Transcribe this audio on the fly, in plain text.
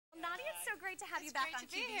so great to have you back on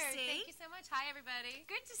QVC. Thank you so much. Hi, everybody.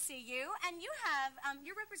 Good to see you. And you have,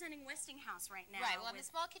 you're representing Westinghouse right now. Right. Well, I'm the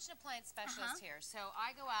small kitchen appliance specialist here. So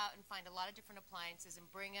I go out and find a lot of different appliances and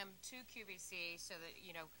bring them to QVC so that,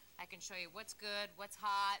 you know, I can show you what's good, what's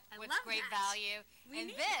hot, what's great value.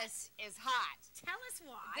 And this is hot. Tell us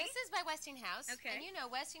why. This is by Westinghouse. Okay. And you know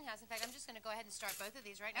Westinghouse. In fact, I'm just going to go ahead and start both of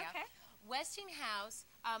these right now. Okay. Westinghouse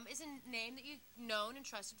is a name that you've known and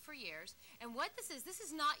trusted for years. And what this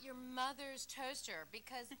is not your mother's toaster,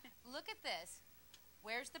 because look at this.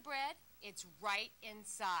 Where's the bread? It's right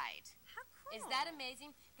inside. How cool. Is that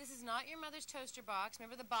amazing? This is not your mother's toaster box.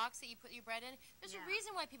 Remember the box that you put your bread in? There's a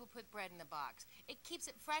reason why people put bread in the box. It keeps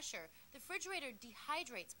it fresher. The refrigerator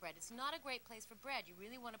dehydrates bread. It's not a great place for bread. You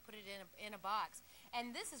really want to put it in a box.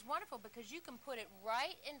 And this is wonderful because you can put it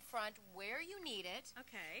right in front where you need it.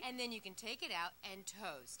 Okay. And then you can take it out and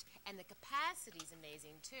toast. And the capacity is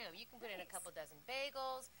amazing too. You can put in a couple dozen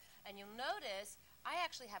bagels, and you'll notice I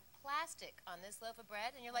actually have plastic on this loaf of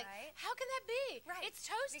bread, and you're like, how can that be? Right. It's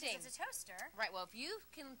toasting. Because it's a toaster. Right. Well, if you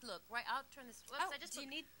can look, right, I'll turn this. Whoops,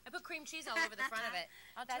 I put cream cheese all over the front of it.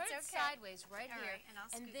 I'll turn it sideways right here.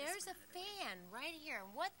 Right, and there's a fan right here.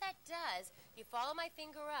 And what that does, you follow my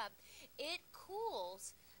finger up, it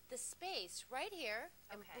cools the space right here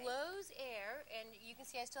and blows air, and you can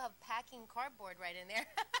see I still have packing cardboard right in there.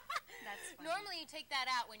 That's funny. Normally you take that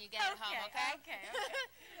out when you get it home, okay? Okay.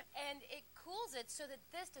 And it cools it so that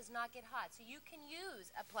this does not get hot. So you can use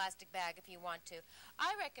a plastic bag if you want to.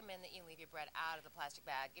 I recommend that you leave your bread out of the plastic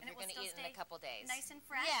bag if you're going to eat it in a couple days. Nice and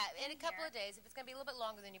fresh. Yeah, in a couple of days. If it's going to be a little bit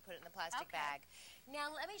longer, then you put it in the plastic bag. Now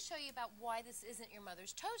let me show you about why this isn't your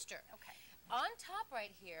mother's toaster. Okay. On top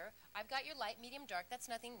right here, I've got your light, medium, dark.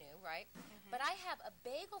 That's nothing new, right? But I have a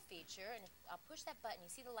bagel feature, and I'll push that button.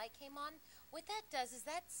 You see the light came on? What that does is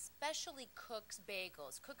that specially cooks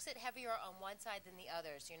bagels. Cooks it heavier on one side than the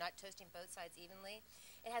other, so you're not toasting both sides evenly.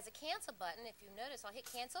 It has a cancel button. If you notice, I'll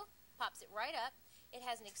hit cancel, pops it right up. It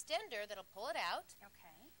has an extender that'll pull it out.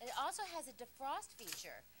 Okay. And it also has a defrost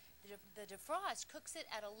feature. The defrost cooks it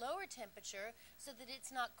at a lower temperature so that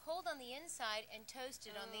it's not cold on the inside and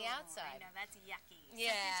toasted on the outside. I know, that's yucky.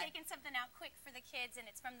 Yeah. So if you're taking something out quick for the kids and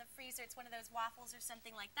it's from the freezer, it's one of those waffles or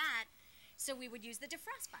something like that, so we would use the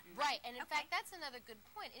defrost button. Right, and in fact, that's another good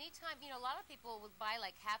point. Anytime, you know, a lot of people would buy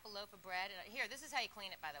like half a loaf of bread. And here, this is how you clean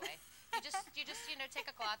it, by the way. You just you know, take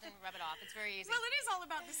a cloth and rub it off. It's very easy. Well, it is all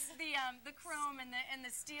about the chrome and the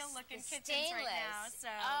steel-looking kitchens right now. So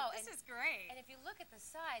this is great. And if you look at the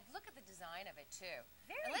side, look at the design of it too.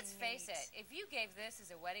 Very and let's neat. face it, if you gave this as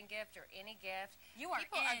a wedding gift or any gift, people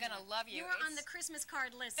are going to love you. You are on the Christmas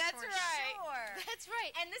card list. That's for right. Sure. That's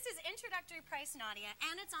right. And this is introductory price, Nadia,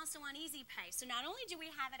 and it's also on Easy Pay. So not only do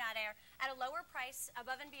we have it out there at a lower price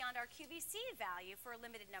above and beyond our QVC value for a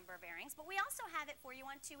limited number of airings, but we also have it for you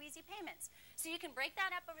on 2 easy payments. So you can break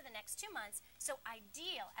that up over the next 2 months. So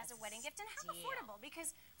ideal as a wedding gift, and how affordable,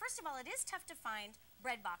 because first of all, it is tough to find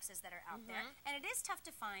bread boxes that are out there, and it is tough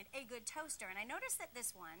to find a good toaster. And I noticed that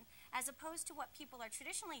this one, as opposed to what people are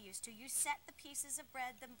traditionally used to, you set the pieces of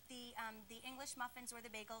bread, the English muffins or the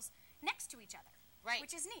bagels, next to each other. Right.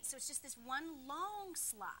 Which is neat. So it's just this one long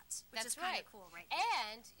slot, which is kind of cool, right?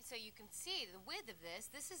 And so you can see the width of this.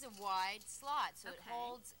 This is a wide slot, so it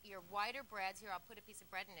holds your wider breads. Here, I'll put a piece of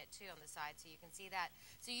bread in it too on the side, so you can see that.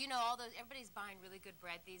 So you know, everybody's buying really good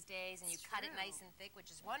bread these days, and you cut it nice and thick,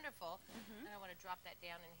 which is wonderful. And I want to drop that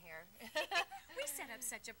down in here. We set up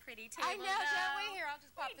such a pretty table. I know, don't we? Here, I'll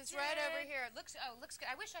just pop this right over here. It looks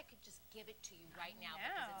good. I wish I could just give it to you right now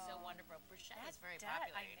because it's so wonderful. Bruschetta is very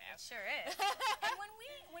popular, you know. It sure is. And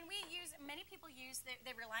when we use, many people use,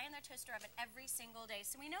 they rely on their toaster oven every single day.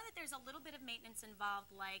 So we know that there's a little bit of maintenance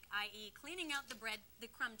involved, like i.e. cleaning out the bread,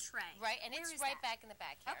 the crumb tray. Right, and it's right back in the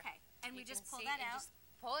back here. Okay, and we just pull that out. Just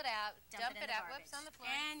pull it out, dump it out, garbage. whoops, on the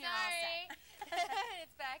floor. And you're all set.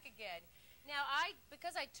 It's back again. Now,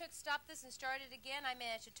 because I stopped this and started again, I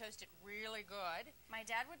managed to toast it really good. My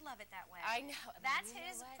dad would love it that way. I know. That's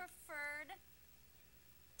his preferred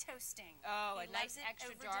toasting. Oh, a nice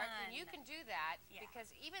extra dark. And you can do that because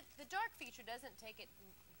even the dark feature doesn't take it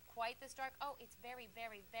quite this dark. Oh, it's very,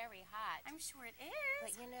 very, very hot. I'm sure it is.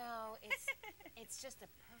 But you know, it's just a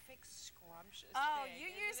perfect scrumptious thing, you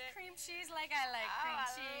use cream cheese like I like cream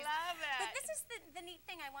cheese. I love it. But this is the neat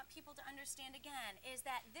thing I want people to understand again, is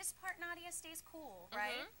that this part, Nadia, stays cool,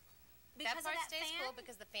 right? Because that part stays cool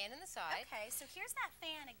because the fan in the side. Okay, so here's that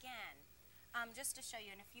fan again. Just to show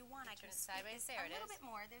you, and if you want, I can sideways. There it is. A little bit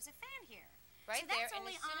more. There's a fan here. Right so there, that's and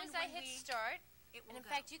only as soon as I hit start, it will and in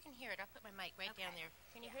fact, you can hear it. I'll put my mic right down there.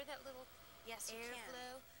 Can you hear that little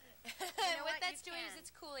airflow? What that's doing is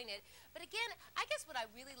it's cooling it. But again, I guess what I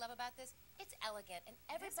really love about this, it's elegant, and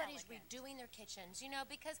everybody's redoing their kitchens,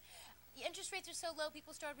 because the interest rates are so low,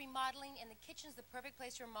 people started remodeling, and the kitchen's the perfect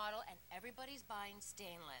place to remodel, and everybody's buying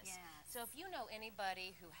stainless. Yes. So if you know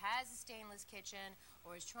anybody who has a stainless kitchen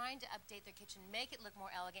or is trying to update their kitchen, make it look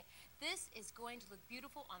more elegant, this is going to look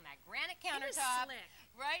beautiful on that granite countertop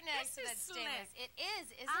right next to that stainless. It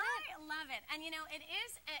is, isn't it? I love it. And it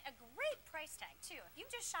is a great price tag, too. If you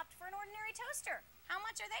just shopped for an ordinary toaster, how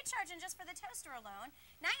much are they charging just for the toaster alone?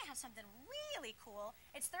 Now you have something really cool.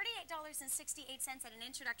 It's $38.68 at an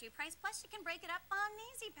introductory price, plus you can break it up on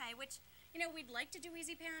Easy Pay, which, we'd like to do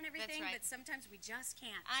Easy Pay on everything, but sometimes we just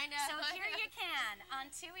can't. I know. So here you can, on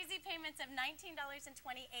 2 easy payments of $19.28.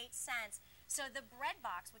 So the bread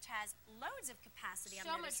box, which has loads of capacity,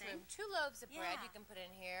 so much room. 2 loaves of bread you can put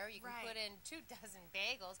in here. You can put in 2 dozen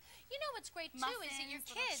bagels. You know what's great, too, is that your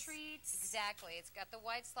kids... treats. Exactly. It's got the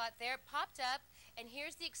white slot there, popped up, and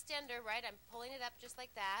here's the extender, right? I'm pulling it up just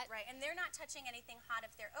like that. Right, and they're not touching anything hot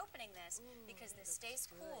if they're opening this, because this stays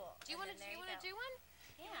cool. Do you want to do one?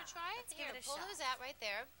 Yeah. You want to try it? Let's give it a pull shot. those out right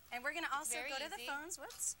there. And we're going to also go to the phones.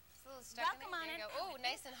 Whoops. It's a little stuck Welcome in on there. in. Oh,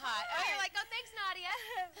 nice and hot. Oh, you're like, oh, thanks, Nadia.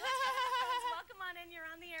 Welcome on in. You're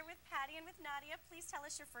on the air with Patty and with Nadia. Please tell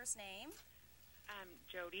us your first name. I'm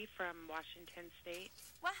Jody from Washington State.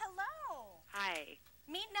 Well, hello. Hi.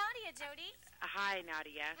 Meet Nadia, Jody. Hi,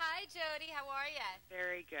 Nadia. Hi, Jody. How are you?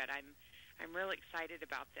 Very good. I'm real excited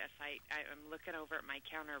about this. I'm looking over at my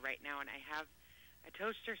counter right now, and I have a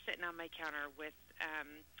toaster sitting on my counter with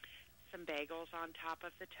some bagels on top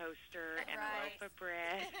of the toaster and a loaf of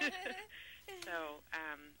bread. So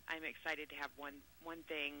I'm excited to have one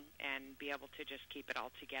thing and be able to just keep it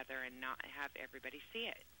all together and not have everybody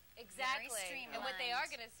see it. Exactly. And what they are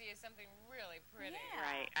going to see is something really pretty. Yeah.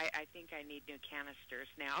 Right. I think I need new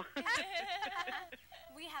canisters now.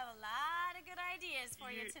 We have a lot of good ideas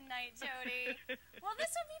for you tonight, Jody. Well,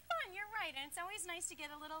 this will be fun. You're right. And it's always nice to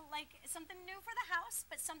get a little, something new for the house,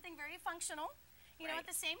 but something very functional, at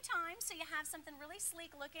the same time. So you have something really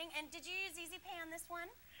sleek looking. And did you use Easy Pay on this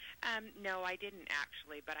one? No, I didn't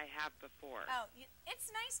actually, but I have before. Oh,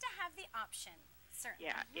 it's nice to have the option.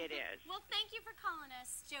 Certainly. Yeah, it is. Well, thank you for calling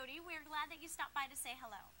us, Jody. We're glad that you stopped by to say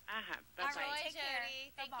hello. Bye-bye. All right, Enjoy, take care.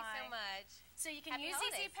 Jody. Thank you so much. So you can Happy use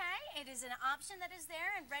holidays. Easy Pay. It is an option that is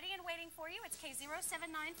there and ready and waiting for you. It's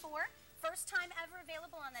K0794. First time ever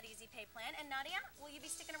available on that Easy Pay plan. And Nadia, will you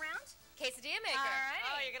be sticking around? Quesadilla maker. All right.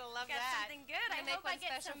 Oh, you're going to love Got that. something good. I make hope I one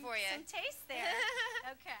get special some for you. taste there.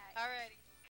 Okay. All righty.